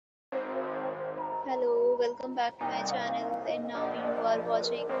Hello, welcome back to my channel. And now you are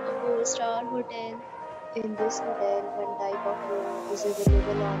watching a 4-star hotel. In this hotel, one type of room is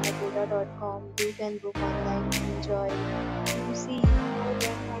available on agoda.com. You can book online and enjoy. To see more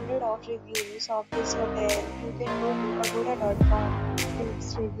than 100 of reviews of this hotel, you can go to agoda.com.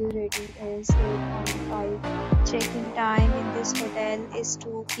 Its review rating is 8.5. Check-in time in this hotel is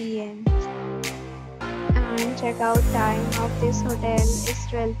 2 p.m. and check-out time of this hotel is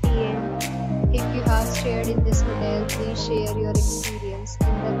 12 p.m. If you have stayed in this hotel, please share your experience in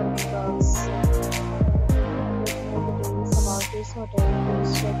the comment box. For more details about this hotel,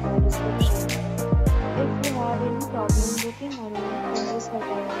 please check the description. If you have any problem booking a room in this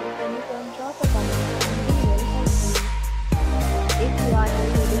hotel,